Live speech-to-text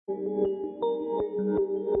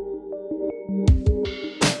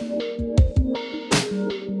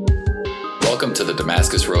Welcome to the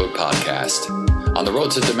Damascus Road podcast. On the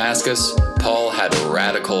road to Damascus, Paul had a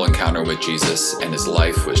radical encounter with Jesus and his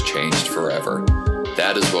life was changed forever.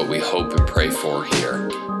 That is what we hope and pray for here.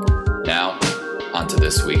 Now, on to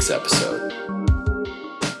this week's episode.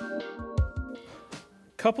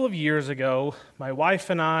 A couple of years ago, my wife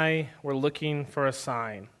and I were looking for a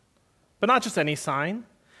sign, but not just any sign.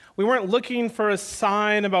 We weren't looking for a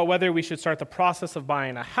sign about whether we should start the process of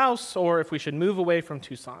buying a house or if we should move away from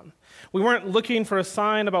Tucson. We weren't looking for a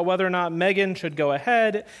sign about whether or not Megan should go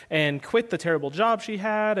ahead and quit the terrible job she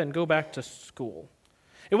had and go back to school.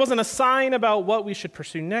 It wasn't a sign about what we should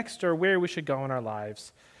pursue next or where we should go in our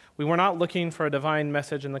lives. We were not looking for a divine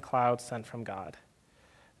message in the clouds sent from God.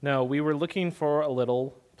 No, we were looking for a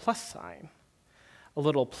little plus sign. A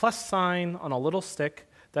little plus sign on a little stick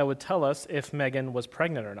that would tell us if Megan was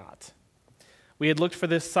pregnant or not. We had looked for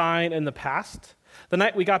this sign in the past. The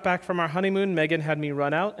night we got back from our honeymoon, Megan had me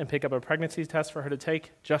run out and pick up a pregnancy test for her to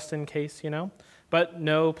take, just in case, but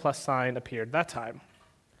no plus sign appeared that time.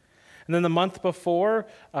 And then the month before,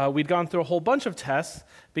 we'd gone through a whole bunch of tests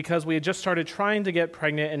because we had just started trying to get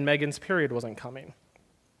pregnant and Megan's period wasn't coming.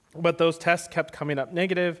 But those tests kept coming up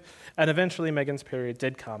negative, and eventually Megan's period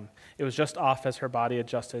did come. It was just off as her body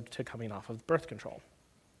adjusted to coming off of birth control.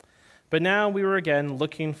 But now we were again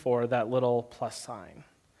looking for that little plus sign.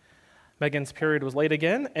 Megan's period was late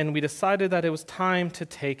again, and we decided that it was time to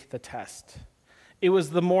take the test. It was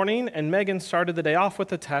the morning, and Megan started the day off with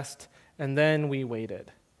the test, and then we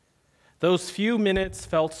waited. Those few minutes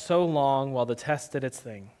felt so long while the test did its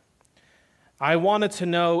thing. I wanted to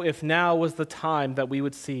know if now was the time that we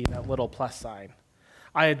would see that little plus sign.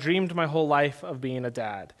 I had dreamed my whole life of being a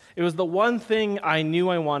dad. It was the one thing I knew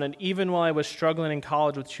I wanted, even while I was struggling in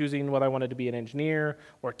college with choosing whether I wanted to be an engineer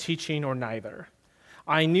or teaching or neither.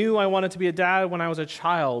 I knew I wanted to be a dad when I was a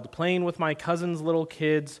child, playing with my cousin's little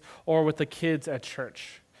kids or with the kids at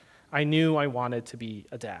church. I knew I wanted to be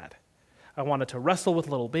a dad. I wanted to wrestle with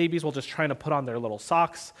little babies while just trying to put on their little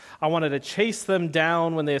socks. I wanted to chase them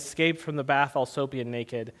down when they escaped from the bath all soapy and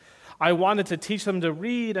naked. I wanted to teach them to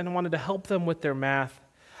read and I wanted to help them with their math.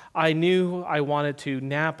 I knew I wanted to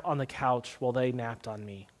nap on the couch while they napped on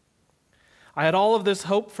me. I had all of this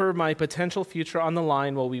hope for my potential future on the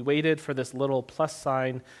line while we waited for this little plus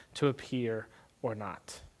sign to appear or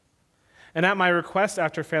not. And at my request,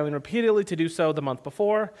 after failing repeatedly to do so the month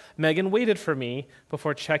before, Megan waited for me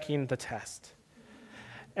before checking the test.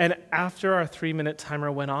 And after our 3-minute timer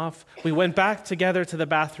went off, we went back together to the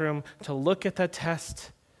bathroom to look at the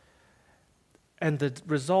test, and the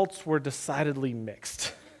results were decidedly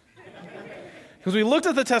mixed. Because we looked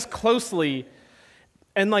at the test closely,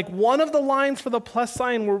 and one of the lines for the plus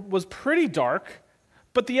sign was pretty dark,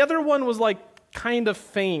 but the other one was kind of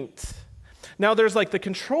faint. Now there's the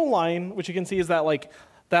control line, which you can see is that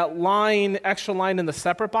line, extra line in the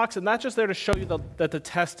separate box, and that's just there to show you that the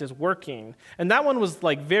test is working. And that one was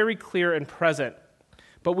very clear and present.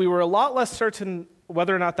 But we were a lot less certain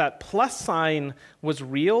whether or not that plus sign was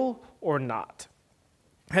real or not.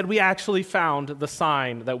 Had we actually found the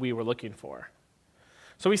sign that we were looking for?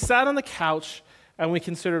 So we sat on the couch and we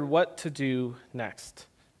considered what to do next.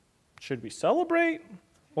 Should we celebrate?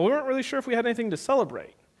 Well, we weren't really sure if we had anything to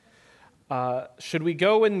celebrate. Should we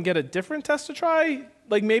go and get a different test to try?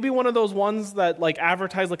 Maybe one of those ones that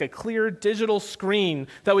advertise a clear digital screen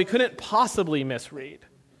that we couldn't possibly misread.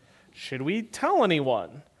 Should we tell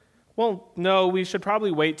anyone? Well, no, we should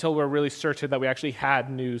probably wait till we're really certain that we actually had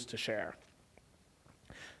news to share.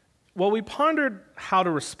 While we pondered how to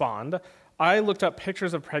respond, I looked up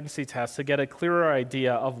pictures of pregnancy tests to get a clearer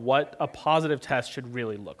idea of what a positive test should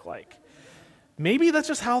really look like. Maybe that's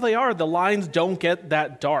just how they are. The lines don't get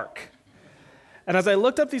that dark. And as I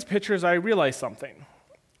looked up these pictures, I realized something.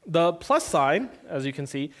 The plus sign, as you can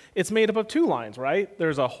see, it's made up of 2 lines, right?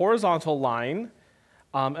 There's a horizontal line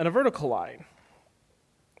and a vertical line.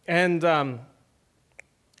 And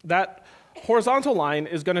that horizontal line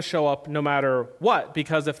is going to show up no matter what,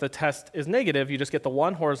 because if the test is negative, you just get the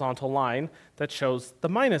one horizontal line that shows the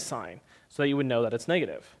minus sign, so that you would know that it's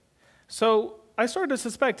negative. So I started to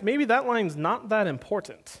suspect maybe that line's not that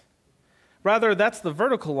important. Rather, that's the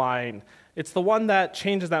vertical line. It's the one that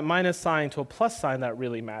changes that minus sign to a plus sign that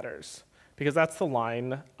really matters, because that's the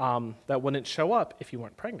line that wouldn't show up if you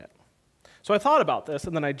weren't pregnant. So I thought about this,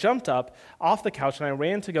 and then I jumped up off the couch, and I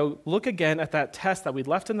ran to go look again at that test that we'd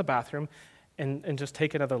left in the bathroom and just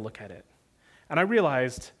take another look at it. And I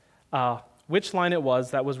realized which line it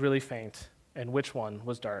was that was really faint and which one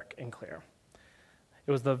was dark and clear.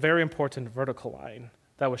 It was the very important vertical line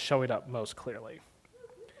that was showing up most clearly.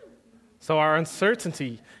 So our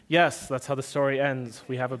uncertainty, yes, that's how the story ends.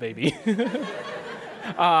 We have a baby.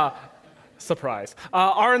 Surprise.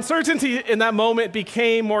 Our uncertainty in that moment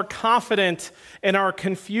became more confident, and our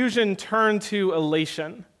confusion turned to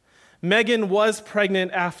elation. Megan was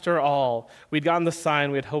pregnant after all. We'd gotten the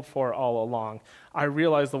sign we had hoped for all along. I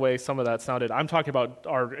realize the way some of that sounded. I'm talking about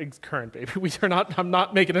our current baby. I'm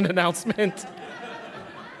not making an announcement.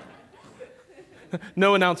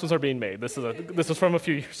 No announcements are being made. This is from a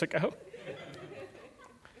few years ago.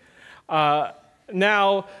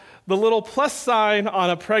 Now, the little plus sign on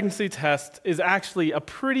a pregnancy test is actually a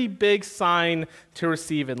pretty big sign to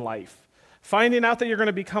receive in life. Finding out that you're going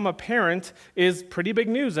to become a parent is pretty big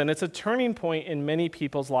news, and it's a turning point in many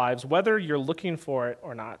people's lives, whether you're looking for it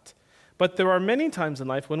or not. But there are many times in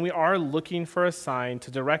life when we are looking for a sign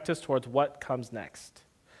to direct us towards what comes next.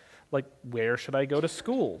 Like, where should I go to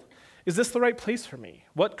school? Is this the right place for me?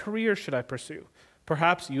 What career should I pursue?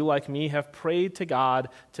 Perhaps you, like me, have prayed to God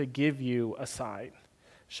to give you a sign.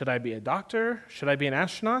 Should I be a doctor? Should I be an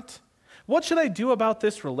astronaut? What should I do about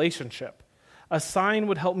this relationship? A sign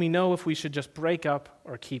would help me know if we should just break up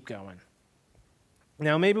or keep going.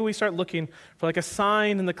 Now, maybe we start looking for like a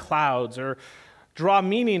sign in the clouds, or draw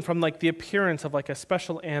meaning from like the appearance of like a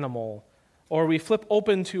special animal, or we flip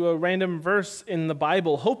open to a random verse in the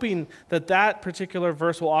Bible, hoping that that particular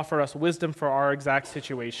verse will offer us wisdom for our exact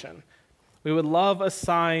situation. We would love a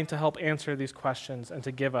sign to help answer these questions and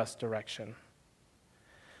to give us direction.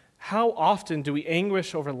 How often do we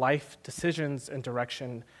anguish over life decisions and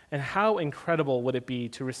direction, and how incredible would it be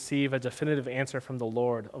to receive a definitive answer from the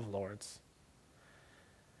Lord of Lords?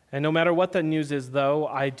 And no matter what that news is, though,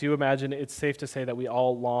 I do imagine it's safe to say that we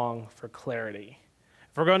all long for clarity.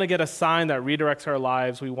 If we're going to get a sign that redirects our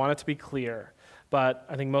lives, we want it to be clear. But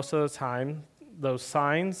I think most of the time, those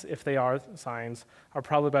signs, if they are signs, are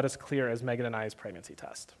probably about as clear as Megan and I's pregnancy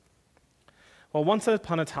test. Well, once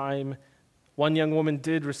upon a time, one young woman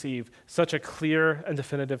did receive such a clear and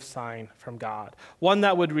definitive sign from God, one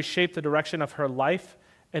that would reshape the direction of her life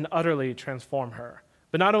and utterly transform her.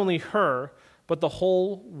 But not only her, but the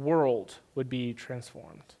whole world would be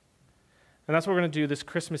transformed. And that's what we're going to do this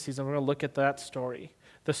Christmas season. We're going to look at that story,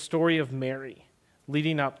 the story of Mary,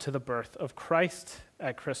 leading up to the birth of Christ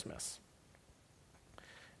at Christmas.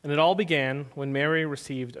 And it all began when Mary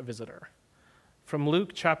received a visitor. From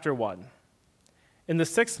Luke chapter 1. In the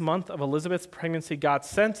 6th month of Elizabeth's pregnancy, God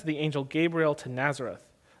sent the angel Gabriel to Nazareth,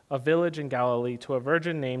 a village in Galilee, to a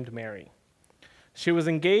virgin named Mary. She was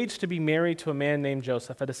engaged to be married to a man named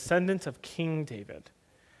Joseph, a descendant of King David.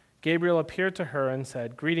 Gabriel appeared to her and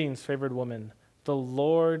said, "Greetings, favored woman, the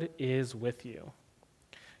Lord is with you."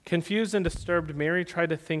 Confused and disturbed, Mary tried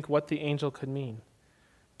to think what the angel could mean.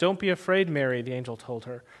 "Don't be afraid, Mary," the angel told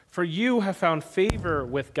her, "for you have found favor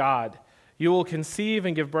with God. You will conceive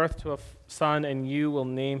and give birth to a son, and you will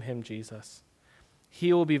name him Jesus.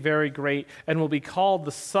 He will be very great and will be called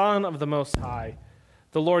the Son of the Most High.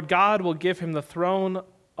 The Lord God will give him the throne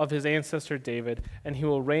of his ancestor David, and he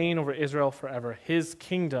will reign over Israel forever. His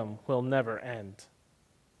kingdom will never end."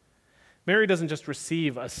 Mary doesn't just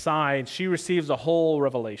receive a sign, she receives a whole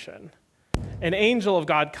revelation. An angel of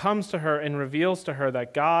God comes to her and reveals to her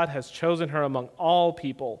that God has chosen her among all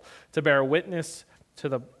people to bear witness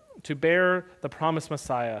to bear the promised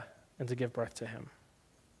Messiah and to give birth to him.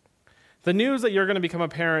 The news that you're going to become a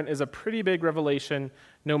parent is a pretty big revelation,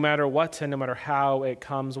 no matter what and no matter how it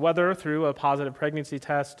comes, whether through a positive pregnancy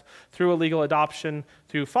test, through a legal adoption,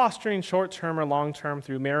 through fostering short-term or long-term,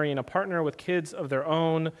 through marrying a partner with kids of their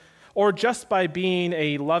own, or just by being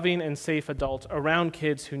a loving and safe adult around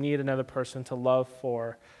kids who need another person to love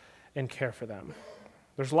for and care for them.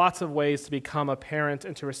 There's lots of ways to become a parent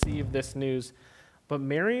and to receive this news, but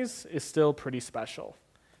Mary's is still pretty special.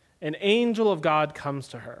 An angel of God comes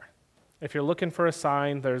to her. If you're looking for a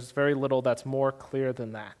sign, there's very little that's more clear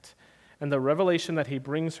than that. And the revelation that he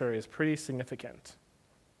brings her is pretty significant.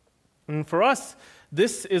 And for us,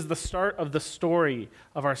 this is the start of the story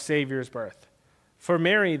of our Savior's birth. For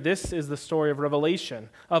Mary, this is the story of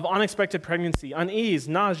revelation, of unexpected pregnancy, unease,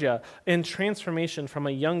 nausea, and transformation from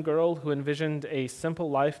a young girl who envisioned a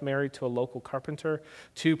simple life married to a local carpenter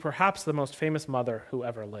to perhaps the most famous mother who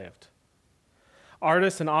ever lived.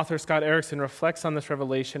 Artist and author Scott Erickson reflects on this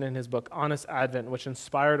revelation in his book, Honest Advent, which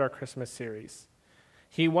inspired our Christmas series.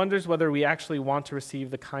 He wonders whether we actually want to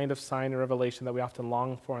receive the kind of sign or revelation that we often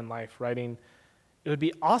long for in life, writing, "It would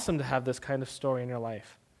be awesome to have this kind of story in your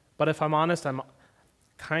life. But if I'm honest, I'm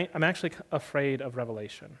actually afraid of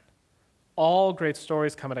revelation. All great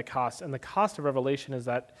stories come at a cost, and the cost of revelation is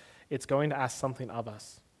that it's going to ask something of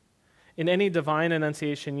us. In any divine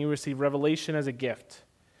annunciation, you receive revelation as a gift.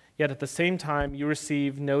 Yet at the same time, you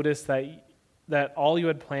receive notice that all you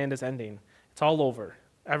had planned is ending. It's all over.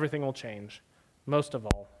 Everything will change. Most of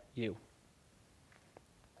all, you.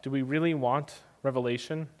 Do we really want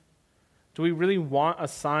revelation? Do we really want a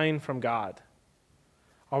sign from God?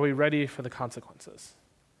 Are we ready for the consequences?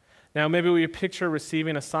 Now, maybe we picture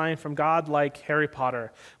receiving a sign from God like Harry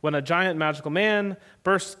Potter, when a giant magical man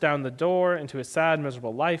bursts down the door into his sad,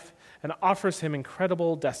 miserable life and offers him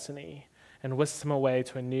incredible destiny and whisks him away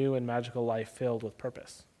to a new and magical life filled with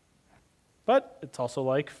purpose. But it's also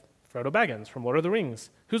like Frodo Baggins from Lord of the Rings,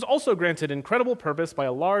 who's also granted incredible purpose by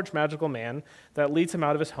a large magical man that leads him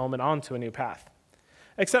out of his home and onto a new path.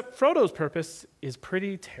 Except Frodo's purpose is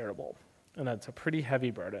pretty terrible, and that's a pretty heavy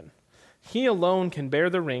burden. He alone can bear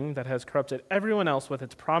the ring that has corrupted everyone else with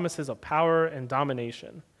its promises of power and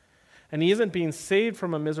domination. And he isn't being saved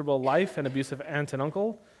from a miserable life and abusive aunt and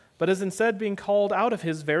uncle, but is instead being called out of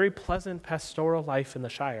his very pleasant pastoral life in the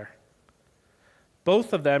Shire.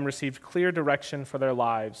 Both of them received clear direction for their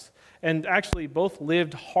lives, and actually both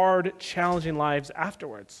lived hard, challenging lives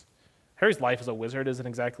afterwards. Harry's life as a wizard isn't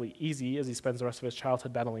exactly easy, as he spends the rest of his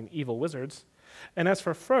childhood battling evil wizards. And as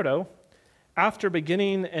for Frodo, after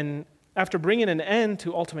bringing an end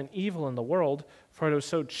to ultimate evil in the world, Frodo is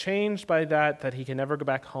so changed by that he can never go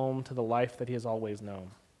back home to the life that he has always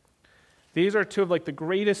known. These are two of the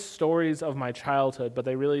greatest stories of my childhood, but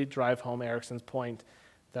they really drive home Erickson's point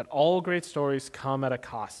that all great stories come at a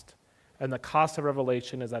cost, and the cost of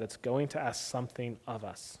revelation is that it's going to ask something of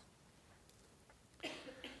us.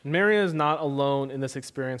 Mary is not alone in this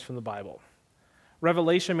experience from the Bible.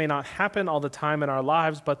 Revelation may not happen all the time in our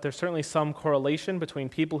lives, but there's certainly some correlation between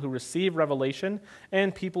people who receive revelation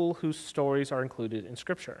and people whose stories are included in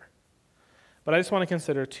Scripture. But I just want to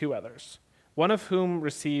consider two others, one of whom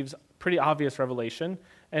receives pretty obvious revelation,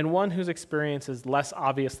 and one whose experience is less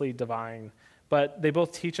obviously divine, but they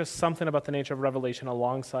both teach us something about the nature of revelation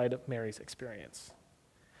alongside Mary's experience.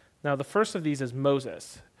 Now, the first of these is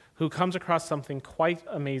Moses, who comes across something quite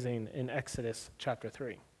amazing in Exodus chapter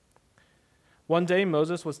 3. One day,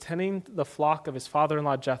 Moses was tending the flock of his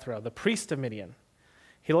father-in-law Jethro, the priest of Midian.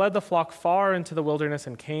 He led the flock far into the wilderness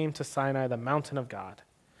and came to Sinai, the mountain of God.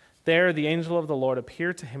 There, the angel of the Lord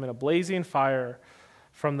appeared to him in a blazing fire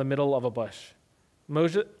from the middle of a bush.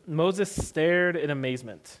 Moses stared in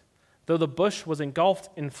amazement. Though the bush was engulfed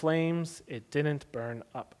in flames, it didn't burn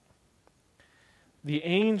up. The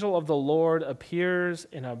angel of the Lord appears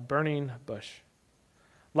in a burning bush.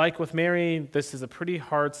 Like with Mary, this is a pretty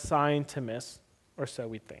hard sign to miss, or so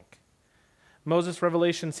we think. Moses'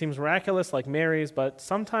 revelation seems miraculous like Mary's, but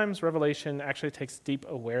sometimes revelation actually takes deep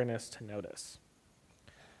awareness to notice.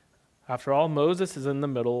 After all, Moses is in the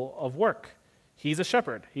middle of work. He's a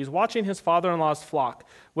shepherd. He's watching his father-in-law's flock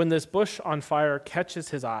when this bush on fire catches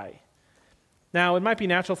his eye. Now, it might be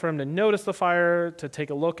natural for him to notice the fire, to take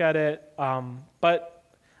a look at it, but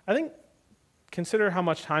I think consider how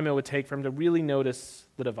much time it would take for him to really notice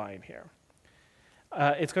the divine here.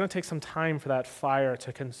 It's going to take some time for that fire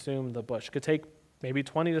to consume the bush. It could take maybe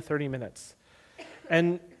 20 to 30 minutes.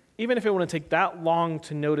 And even if it wouldn't take that long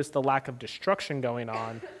to notice the lack of destruction going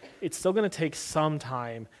on, it's still going to take some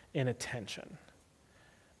time and attention.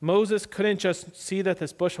 Moses couldn't just see that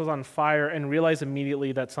this bush was on fire and realize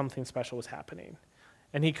immediately that something special was happening.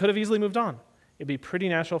 And he could have easily moved on. It'd be pretty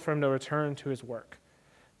natural for him to return to his work.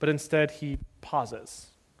 But instead, he pauses.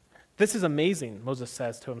 "This is amazing," Moses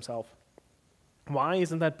says to himself. "Why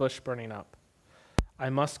isn't that bush burning up? I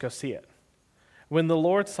must go see it." When the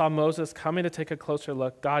Lord saw Moses coming to take a closer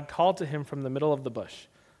look, God called to him from the middle of the bush,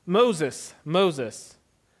 "Moses, Moses."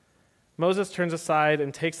 Moses turns aside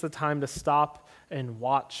and takes the time to stop and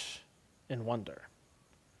watch and wonder.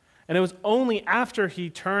 And it was only after he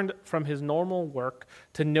turned from his normal work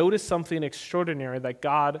to notice something extraordinary that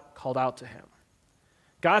God called out to him.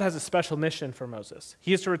 God has a special mission for Moses.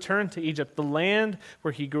 He is to return to Egypt, the land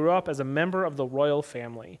where he grew up as a member of the royal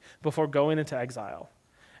family before going into exile.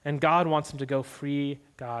 And God wants him to go free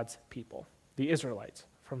God's people, the Israelites,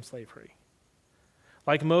 from slavery.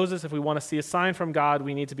 Like Moses, if we want to see a sign from God,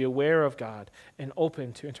 we need to be aware of God and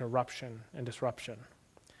open to interruption and disruption.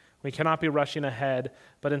 We cannot be rushing ahead,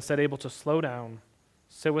 but instead able to slow down,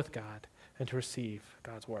 sit with God, and to receive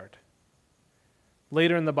God's word.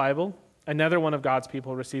 Later in the Bible, another one of God's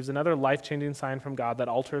people receives another life-changing sign from God that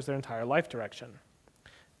alters their entire life direction.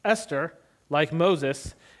 Esther, like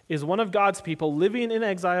Moses, is one of God's people living in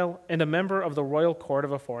exile and a member of the royal court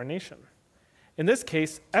of a foreign nation. In this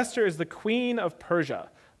case, Esther is the queen of Persia,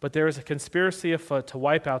 but there is a conspiracy afoot to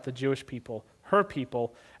wipe out the Jewish people, her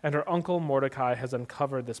people, and her uncle Mordecai has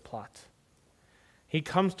uncovered this plot. He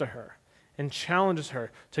comes to her, and challenges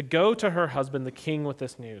her to go to her husband, the king, with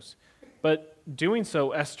this news. But doing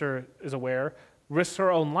so, Esther is aware, risks her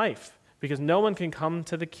own life, because no one can come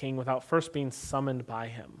to the king without first being summoned by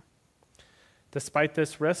him. Despite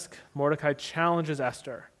this risk, Mordecai challenges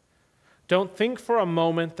Esther. Don't think for a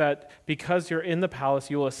moment that because you're in the palace,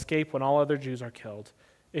 you will escape when all other Jews are killed.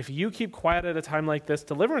 If you keep quiet at a time like this,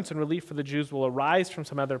 deliverance and relief for the Jews will arise from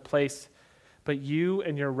some other place, but you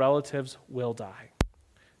and your relatives will die.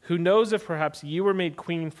 Who knows if perhaps you were made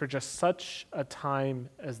queen for just such a time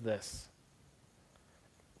as this?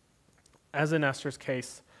 As in Esther's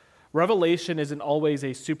case, revelation isn't always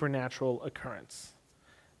a supernatural occurrence.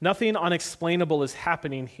 Nothing unexplainable is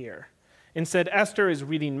happening here. Instead, Esther is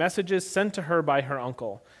reading messages sent to her by her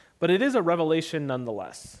uncle, but it is a revelation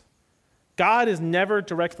nonetheless. God is never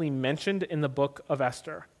directly mentioned in the book of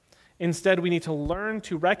Esther. Instead, we need to learn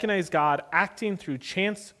to recognize God acting through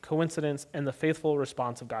chance, coincidence, and the faithful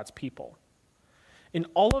response of God's people. And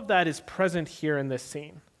all of that is present here in this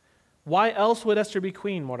scene. Why else would Esther be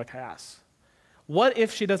queen, Mordecai asks. What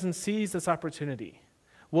if she doesn't seize this opportunity?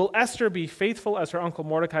 Will Esther be faithful as her uncle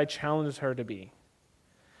Mordecai challenges her to be?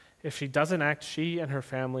 If she doesn't act, she and her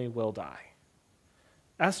family will die.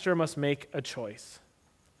 Esther must make a choice.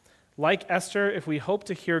 Like Esther, if we hope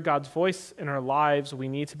to hear God's voice in our lives, we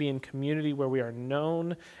need to be in community where we are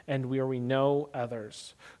known and where we know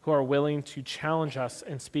others who are willing to challenge us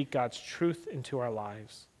and speak God's truth into our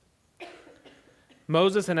lives.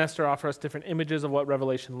 Moses and Esther offer us different images of what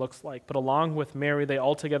revelation looks like, but along with Mary, they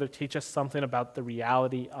altogether teach us something about the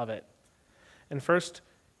reality of it. And first,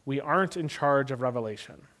 we aren't in charge of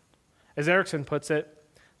revelation. As Erickson puts it,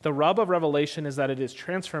 the rub of revelation is that it is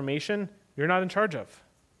transformation you're not in charge of.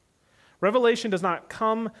 Revelation does not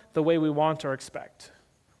come the way we want or expect.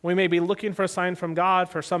 We may be looking for a sign from God,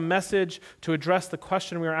 for some message to address the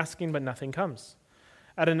question we are asking, but nothing comes.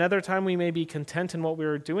 At another time, we may be content in what we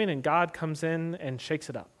are doing, and God comes in and shakes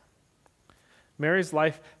it up. Mary's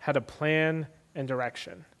life had a plan and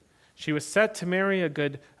direction. She was set to marry a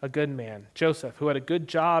good man, Joseph, who had a good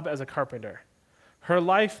job as a carpenter. Her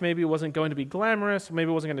life maybe wasn't going to be glamorous,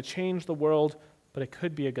 maybe it wasn't going to change the world, but it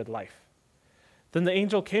could be a good life. Then the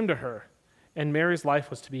angel came to her, and Mary's life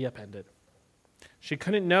was to be upended. She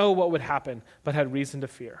couldn't know what would happen, but had reason to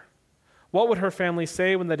fear. What would her family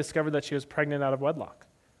say when they discovered that she was pregnant out of wedlock?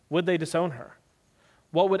 Would they disown her?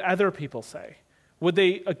 What would other people say? Would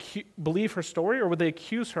they believe her story, or would they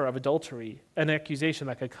accuse her of adultery, an accusation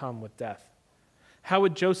that could come with death? How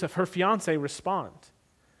would Joseph, her fiancé, respond?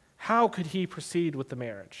 How could he proceed with the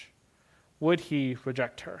marriage? Would he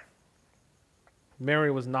reject her?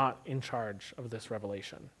 Mary was not in charge of this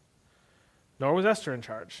revelation. Nor was Esther in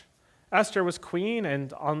charge. Esther was queen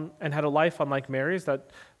and had a life unlike Mary's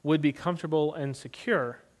that would be comfortable and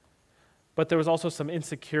secure, but there was also some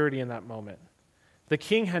insecurity in that moment. The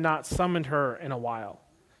king had not summoned her in a while.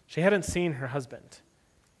 She hadn't seen her husband,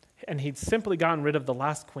 and he'd simply gotten rid of the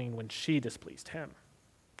last queen when she displeased him.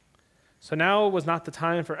 So now was not the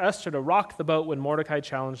time for Esther to rock the boat when Mordecai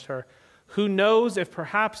challenged her. Who knows if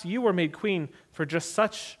perhaps you were made queen for just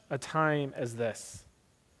such a time as this?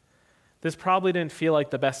 This probably didn't feel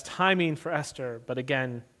like the best timing for Esther, but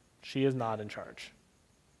again, she is not in charge.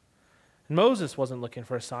 And Moses wasn't looking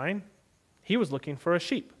for a sign. He was looking for a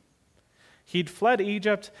sheep. He'd fled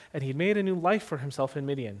Egypt, and he'd made a new life for himself in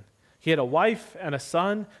Midian. He had a wife and a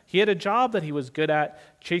son. He had a job that he was good at,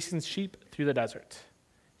 chasing sheep through the desert.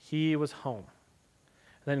 He was home.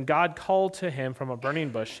 And then God called to him from a burning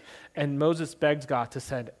bush, and Moses begged God to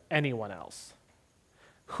send anyone else.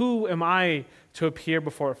 Who am I to appear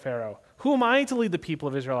before Pharaoh? Who am I to lead the people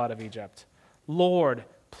of Israel out of Egypt? Lord,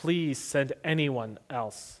 please send anyone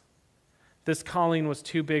else. This calling was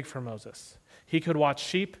too big for Moses. He could watch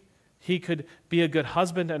sheep. He could be a good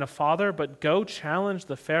husband and a father, but go challenge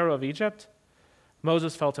the Pharaoh of Egypt?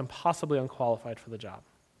 Moses felt impossibly unqualified for the job.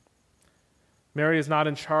 Mary is not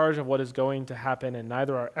in charge of what is going to happen, and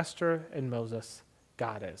neither are Esther and Moses.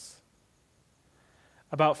 God is.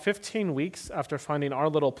 About 15 weeks after finding our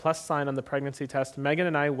little plus sign on the pregnancy test, Megan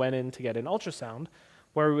and I went in to get an ultrasound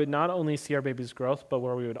where we would not only see our baby's growth, but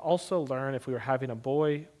where we would also learn if we were having a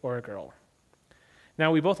boy or a girl.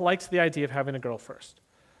 Now, we both liked the idea of having a girl first.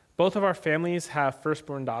 Both of our families have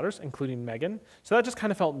firstborn daughters, including Megan, so that just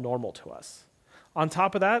kind of felt normal to us. On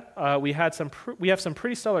top of that, we have some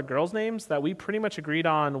pretty stellar girls' names that we pretty much agreed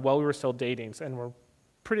on while we were still dating, and we're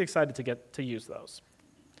pretty excited to get to use those.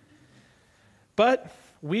 But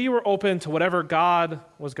we were open to whatever God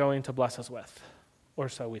was going to bless us with, or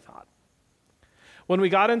so we thought. When we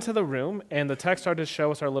got into the room and the text started to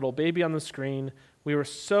show us our little baby on the screen, we were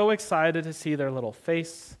so excited to see their little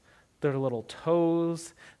face, their little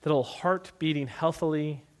toes, their little heart beating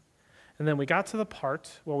healthily. And then we got to the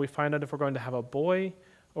part where we find out if we're going to have a boy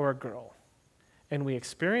or a girl. And we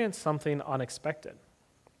experience something unexpected,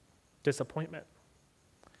 disappointment,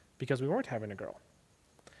 because we weren't having a girl.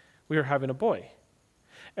 We were having a boy.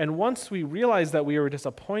 And once we realized that we were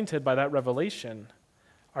disappointed by that revelation,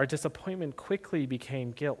 our disappointment quickly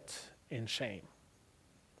became guilt and shame.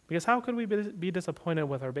 Because how could we be disappointed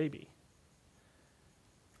with our baby?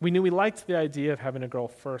 We knew we liked the idea of having a girl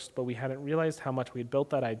first, but we hadn't realized how much we'd built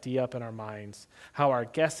that idea up in our minds, how our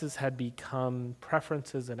guesses had become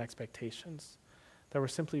preferences and expectations that were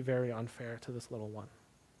simply very unfair to this little one.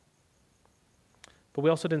 But we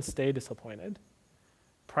also didn't stay disappointed.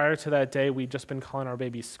 Prior to that day, we'd just been calling our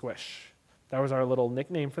baby Squish. That was our little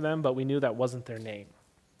nickname for them, but we knew that wasn't their name.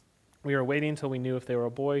 We were waiting until we knew if they were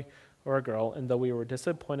a boy or a girl, and though we were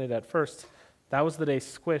disappointed at first, that was the day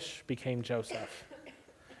Squish became Joseph.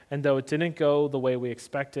 And though it didn't go the way we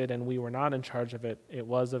expected and we were not in charge of it, it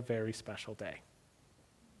was a very special day.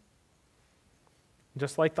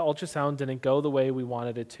 Just like the ultrasound didn't go the way we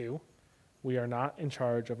wanted it to, we are not in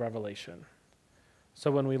charge of revelation.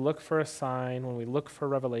 So when we look for a sign, when we look for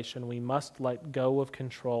revelation, we must let go of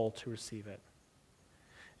control to receive it.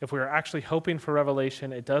 If we are actually hoping for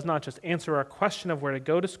revelation, it does not just answer our question of where to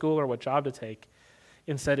go to school or what job to take.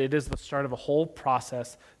 Instead, it is the start of a whole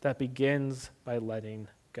process that begins by letting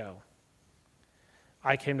go.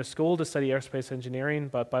 I came to school to study aerospace engineering,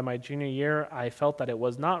 but by my junior year, I felt that it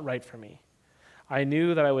was not right for me. I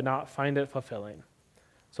knew that I would not find it fulfilling.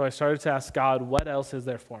 So I started to ask God, what else is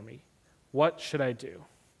there for me? What should I do?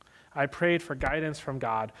 I prayed for guidance from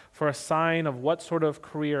God, for a sign of what sort of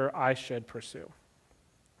career I should pursue.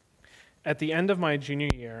 At the end of my junior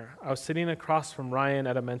year, I was sitting across from Ryan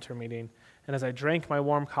at a mentor meeting, and as I drank my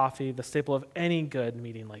warm coffee, the staple of any good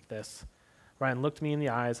meeting like this, Ryan looked me in the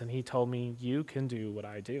eyes and he told me, "You can do what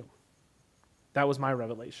I do." That was my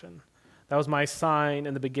revelation. That was my sign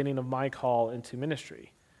in the beginning of my call into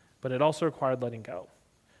ministry. But it also required letting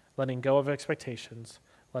go of expectations,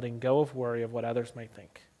 letting go of worry of what others might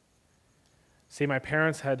think. See, my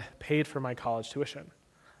parents had paid for my college tuition,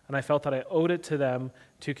 and I felt that I owed it to them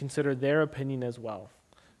to consider their opinion as well.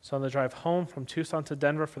 So on the drive home from Tucson to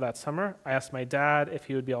Denver for that summer, I asked my dad if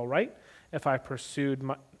he would be all right if I pursued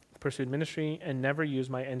ministry and never used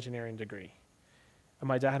my engineering degree. And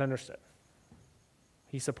my dad understood.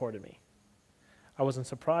 He supported me. I wasn't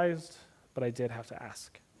surprised, but I did have to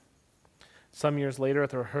ask. Some years later at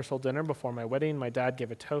the rehearsal dinner before my wedding, my dad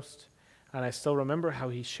gave a toast, and I still remember how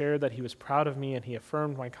he shared that he was proud of me and he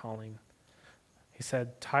affirmed my calling. He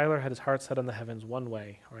said, Tyler had his heart set on the heavens one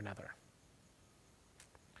way or another.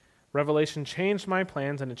 Revelation changed my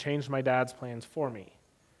plans and it changed my dad's plans for me.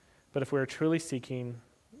 But if we are truly seeking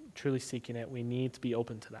it, we need to be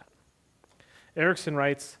open to that. Erickson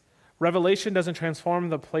writes, Revelation doesn't transform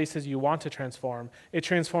the places you want to transform. It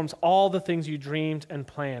transforms all the things you dreamed and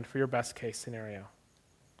planned for your best case scenario.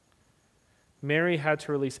 Mary had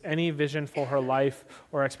to release any vision for her life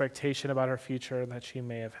or expectation about her future that she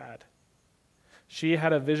may have had. She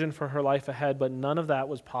had a vision for her life ahead, but none of that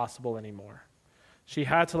was possible anymore. She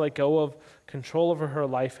had to let go of control over her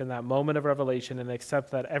life in that moment of revelation and accept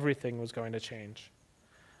that everything was going to change.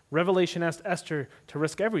 Revelation asked Esther to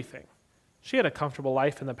risk everything. She had a comfortable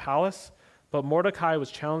life in the palace, but Mordecai was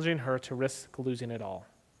challenging her to risk losing it all.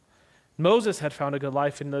 Moses had found a good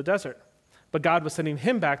life in the desert, but God was sending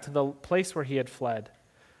him back to the place where he had fled.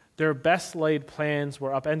 Their best laid plans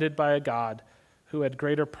were upended by a God who had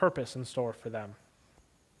greater purpose in store for them.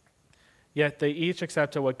 Yet they each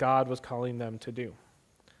accepted what God was calling them to do.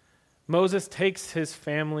 Moses takes his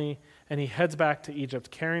family and he heads back to Egypt,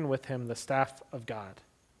 carrying with him the staff of God.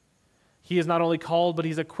 He is not only called, but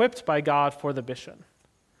he's equipped by God for the mission.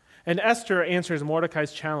 And Esther answers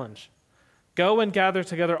Mordecai's challenge. Go and gather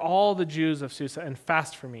together all the Jews of Susa and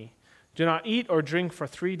fast for me. Do not eat or drink for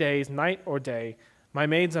 3 days, night or day. My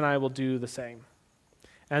maids and I will do the same.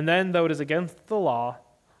 And then, though it is against the law,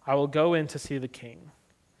 I will go in to see the king.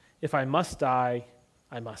 If I must die,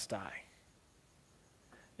 I must die.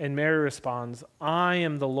 And Mary responds, I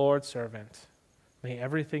am the Lord's servant. May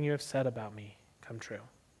everything you have said about me come true.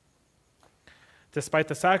 Despite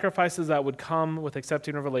the sacrifices that would come with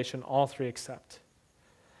accepting revelation, all three accept.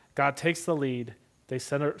 God takes the lead, they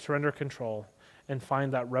surrender control, and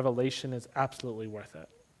find that revelation is absolutely worth it.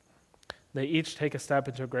 They each take a step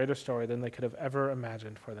into a greater story than they could have ever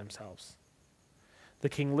imagined for themselves. The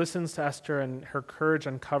king listens to Esther, and her courage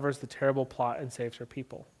uncovers the terrible plot and saves her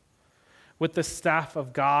people. With the staff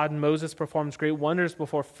of God, Moses performs great wonders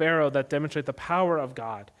before Pharaoh that demonstrate the power of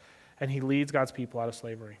God, and he leads God's people out of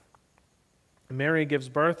slavery. Mary gives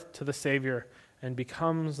birth to the Savior and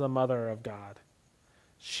becomes the mother of God.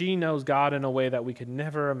 She knows God in a way that we could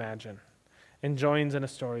never imagine and joins in a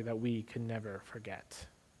story that we can never forget.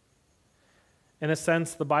 In a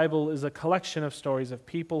sense, the Bible is a collection of stories of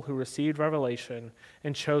people who received revelation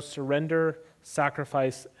and chose surrender,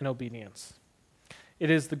 sacrifice, and obedience. It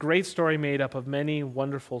is the great story made up of many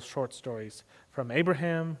wonderful short stories, from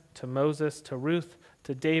Abraham to Moses to Ruth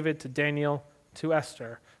to David to Daniel to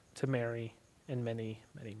Esther to Mary and many,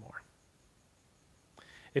 many more.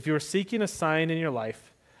 If you are seeking a sign in your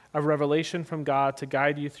life, a revelation from God to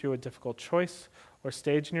guide you through a difficult choice or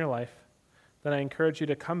stage in your life, then I encourage you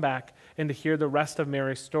to come back and to hear the rest of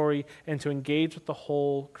Mary's story and to engage with the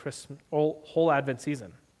whole Advent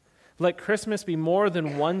season. Let Christmas be more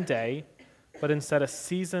than one day, but instead a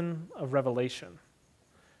season of revelation.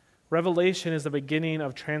 Revelation is the beginning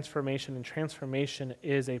of transformation, and transformation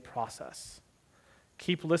is a process.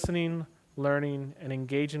 Keep listening, learning, and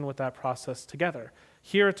engaging with that process together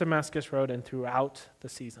here at Damascus Road and throughout the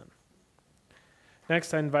season.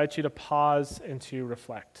 Next, I invite you to pause and to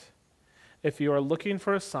reflect. If you are looking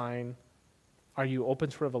for a sign, are you open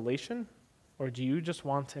to revelation, or do you just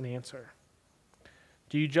want an answer?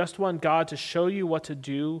 Do you just want God to show you what to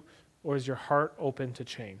do, or is your heart open to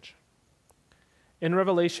change? In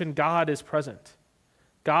Revelation, God is present.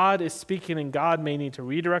 God is speaking, and God may need to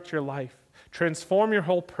redirect your life, transform your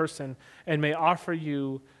whole person, and may offer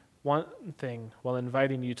you one thing while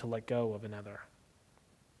inviting you to let go of another.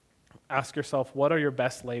 Ask yourself, what are your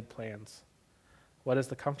best laid plans? What is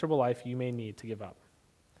the comfortable life you may need to give up?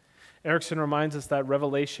 Erickson reminds us that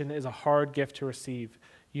revelation is a hard gift to receive.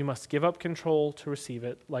 You must give up control to receive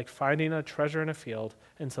it, like finding a treasure in a field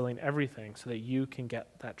and selling everything so that you can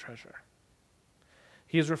get that treasure.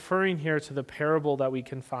 He is referring here to the parable that we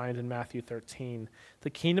can find in Matthew 13. The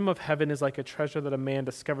kingdom of heaven is like a treasure that a man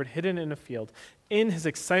discovered hidden in a field. In his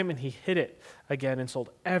excitement, he hid it again and sold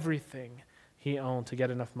everything he owned to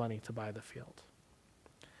get enough money to buy the field.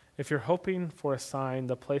 If you're hoping for a sign,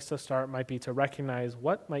 the place to start might be to recognize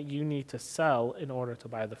what might you need to sell in order to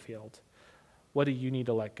buy the field. What do you need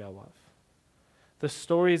to let go of? The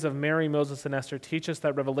stories of Mary, Moses, and Esther teach us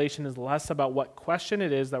that revelation is less about what question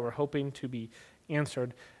it is that we're hoping to be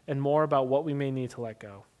answered and more about what we may need to let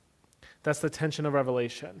go. That's the tension of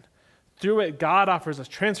revelation. Through it, God offers us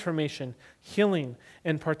transformation, healing,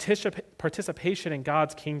 and participation in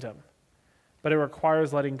God's kingdom. But it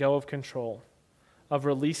requires letting go of control, of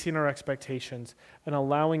releasing our expectations, and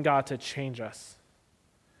allowing God to change us.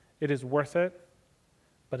 It is worth it,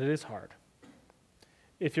 but it is hard.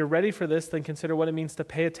 If you're ready for this, then consider what it means to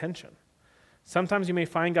pay attention. Sometimes you may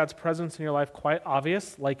find God's presence in your life quite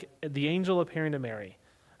obvious, like the angel appearing to Mary.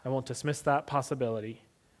 I won't dismiss that possibility.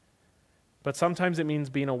 But sometimes it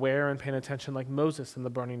means being aware and paying attention, like Moses in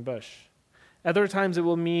the burning bush. Other times it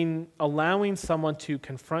will mean allowing someone to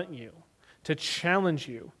confront you, to challenge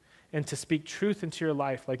you, and to speak truth into your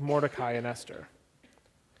life, like Mordecai and Esther.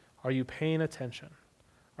 Are you paying attention?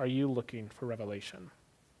 Are you looking for revelation?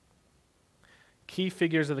 Key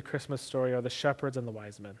figures of the Christmas story are the shepherds and the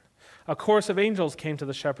wise men. A chorus of angels came to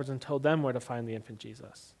the shepherds and told them where to find the infant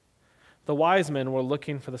Jesus. The wise men were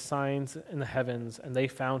looking for the signs in the heavens, and they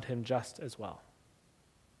found him just as well.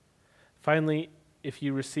 Finally, if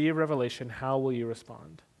you receive revelation, how will you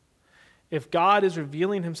respond? If God is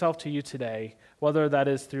revealing himself to you today, whether that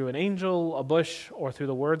is through an angel, a bush, or through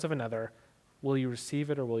the words of another, will you receive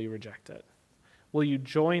it or will you reject it? Will you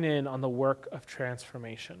join in on the work of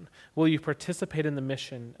transformation? Will you participate in the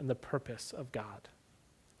mission and the purpose of God?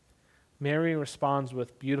 Mary responds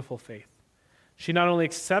with beautiful faith. She not only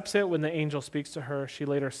accepts it when the angel speaks to her, she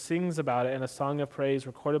later sings about it in a song of praise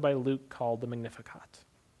recorded by Luke called the Magnificat.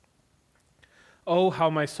 Oh, how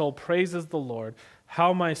my soul praises the Lord,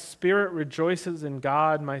 how my spirit rejoices in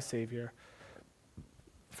God, my Savior.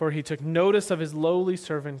 For he took notice of his lowly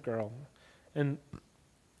servant girl, and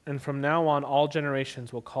from now on all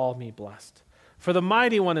generations will call me blessed. For the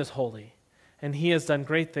Mighty One is holy, and he has done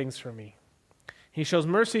great things for me. He shows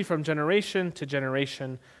mercy from generation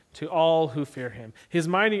to all who fear him. His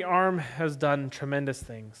mighty arm has done tremendous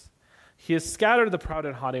things. He has scattered the proud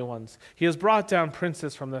and haughty ones. He has brought down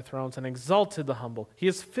princes from their thrones and exalted the humble. He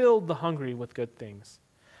has filled the hungry with good things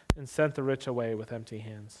and sent the rich away with empty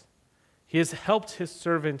hands. He has helped his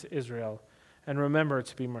servant Israel and remembered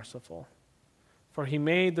to be merciful. For he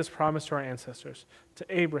made this promise to our ancestors, to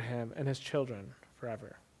Abraham and his children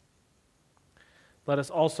forever. Let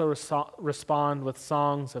us also respond with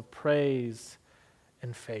songs of praise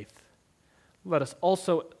and faith. Let us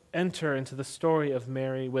also enter into the story of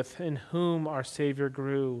Mary, within whom our Savior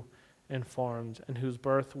grew and formed, and whose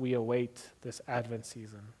birth we await this Advent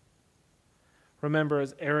season. Remember,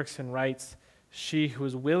 as Erickson writes, she who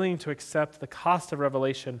is willing to accept the cost of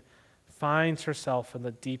revelation finds herself in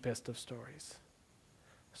the deepest of stories.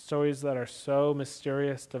 Stories that are so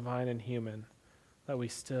mysterious, divine, and human that we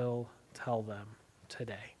still tell them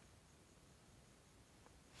today.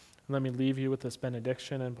 And let me leave you with this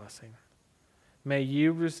benediction and blessing. May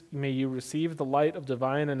you receive the light of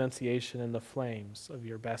divine annunciation in the flames of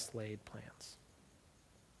your best laid plans.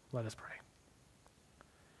 Let us pray.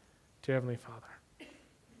 Dear Heavenly Father,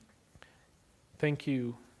 thank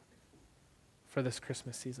you for this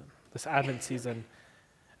Christmas season, this Advent season,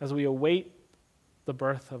 as we await the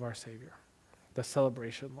birth of our Savior, the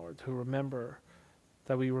celebration, Lord, to remember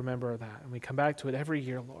that we remember that. And we come back to it every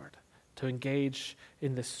year, Lord, to engage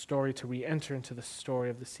in this story, to re-enter into the story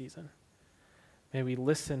of the season. May we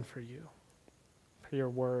listen for you, for your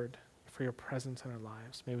word, for your presence in our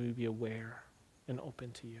lives. May we be aware and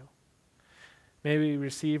open to you. May we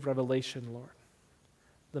receive revelation, Lord,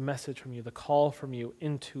 the message from you, the call from you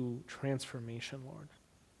into transformation, Lord.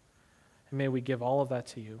 And may we give all of that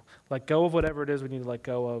to you. Let go of whatever it is we need to let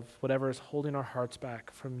go of, whatever is holding our hearts back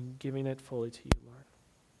from giving it fully to you, Lord.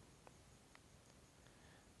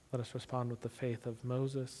 Let us respond with the faith of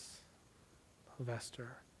Moses, of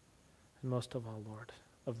Esther, and most of all, Lord,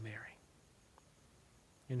 of Mary.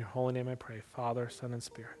 In your holy name I pray, Father, Son, and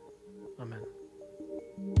Spirit. Amen.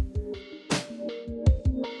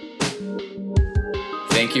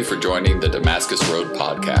 Thank you for joining the Damascus Road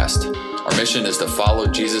podcast. Our mission is to follow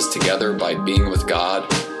Jesus together by being with God,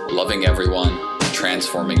 loving everyone,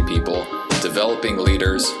 transforming people, developing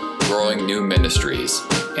leaders, growing new ministries,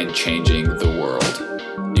 and changing the world.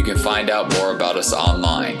 You can find out more about us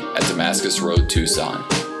online at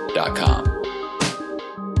DamascusRoadTucson.com.